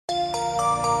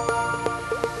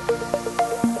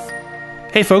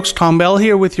Hey folks, Tom Bell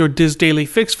here with your Diz Daily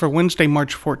Fix for Wednesday,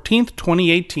 March 14th,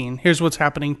 2018. Here's what's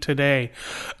happening today.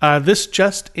 This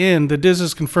just in, the Diz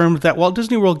has confirmed that Walt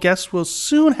Disney World guests will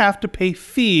soon have to pay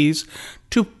fees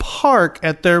to park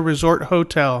at their resort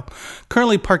hotel.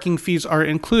 Currently, parking fees are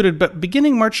included, but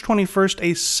beginning March 21st,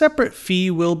 a separate fee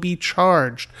will be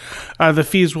charged. The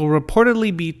fees will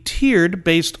reportedly be tiered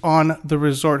based on the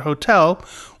resort hotel,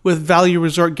 with value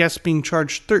resort guests being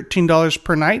charged $13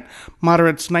 per night,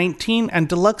 moderates $19, and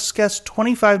deluxe guests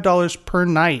 $25 per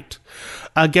night.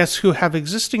 Guests who have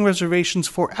existing reservations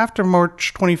for after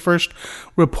March 21st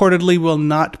reportedly will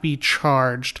not be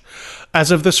charged.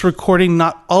 As of this recording,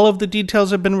 not all of the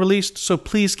details have been released, so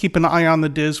please keep an eye on the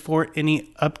Diz for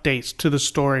any updates to the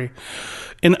story.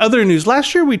 In other news,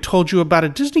 last year we told you about a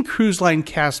Disney Cruise Line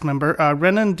cast member,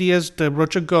 Renan Diaz de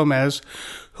Rocha Gomez,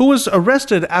 who was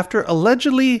arrested after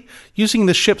allegedly using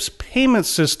the ship's payment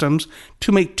systems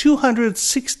to make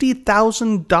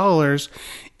 $260,000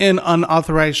 in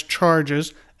unauthorized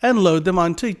charges and load them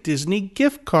onto Disney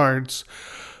gift cards,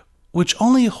 which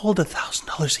only hold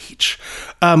 $1,000 each.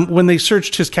 When they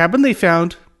searched his cabin, they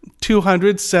found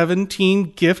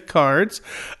 217 gift cards,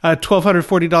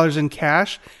 $1,240 in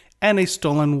cash, and a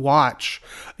stolen watch.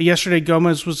 Yesterday,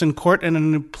 Gomez was in court and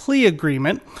in a plea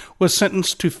agreement was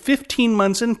sentenced to 15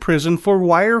 months in prison for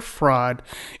wire fraud.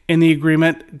 In the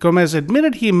agreement, Gomez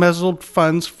admitted he embezzled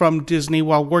funds from Disney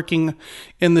while working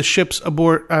in the stores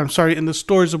aboard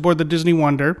the Disney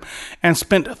Wonder and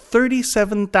spent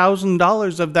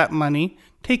 $37,000 of that money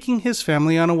taking his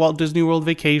family on a Walt Disney World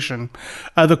vacation.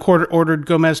 The court ordered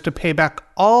Gomez to pay back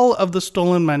all of the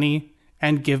stolen money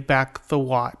and give back the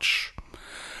watch.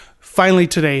 Finally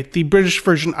today, the British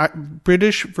Virgin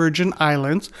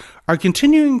Islands are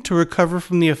continuing to recover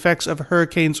from the effects of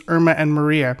Hurricanes Irma and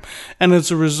Maria, and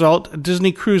as a result,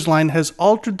 Disney Cruise Line has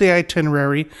altered the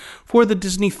itinerary for the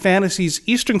Disney Fantasy's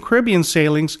Eastern Caribbean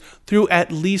sailings through at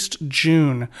least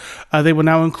June. They will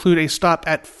now include a stop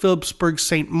at Phillipsburg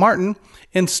St. Martin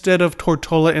instead of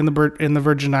Tortola in the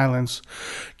Virgin Islands.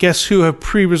 Guests who have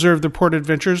pre-reserved their port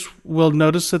adventures will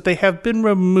notice that they have been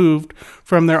removed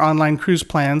from their online cruise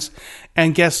plans,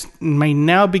 and guests may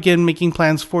now begin making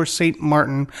plans for St.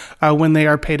 Martin when they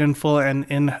are paid in full and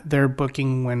in their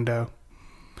booking window.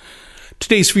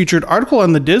 Today's featured article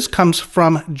on the Diz comes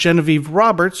from Genevieve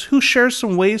Roberts, who shares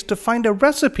some ways to find a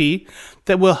recipe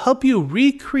that will help you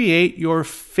recreate your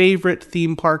favorite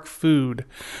theme park food.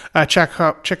 Check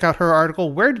out her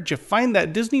article, Where Did You Find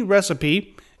That Disney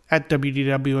Recipe? At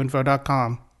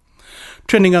wdwinfo.com.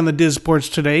 Trending on the Diz boards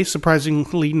today,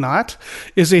 surprisingly not,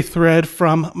 is a thread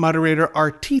from moderator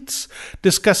Arteets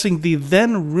discussing the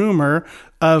then rumor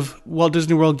of Walt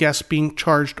Disney World guests being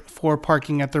charged for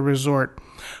parking at the resort.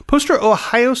 Poster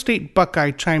Ohio State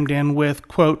Buckeye chimed in with,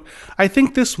 quote, "I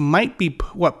think this might be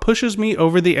what pushes me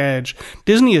over the edge.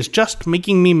 Disney is just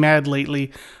making me mad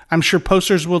lately. I'm sure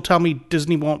posters will tell me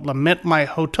Disney won't lament my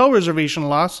hotel reservation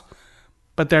loss,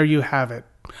 but there you have it."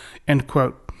 End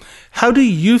quote. How do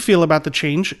you feel about the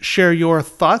change? Share your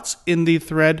thoughts in the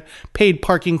thread, Paid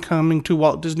Parking Coming to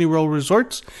Walt Disney World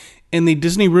Resorts, in the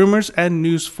Disney Rumors and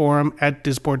News Forum at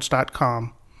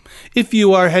disboards.com. If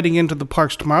you are heading into the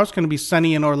parks tomorrow, it's going to be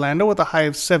sunny in Orlando with a high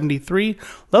of 73,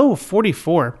 low of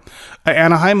 44.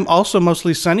 Anaheim, also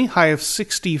mostly sunny, high of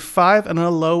 65 and a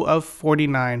low of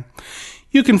 49.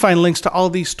 You can find links to all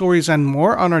these stories and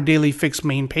more on our Daily Fix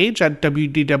main page at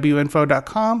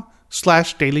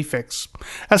wdwinfo.com/dailyfix.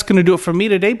 That's going to do it for me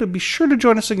today, but be sure to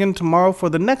join us again tomorrow for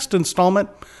the next installment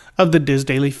of the Diz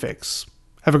Daily Fix.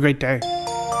 Have a great day.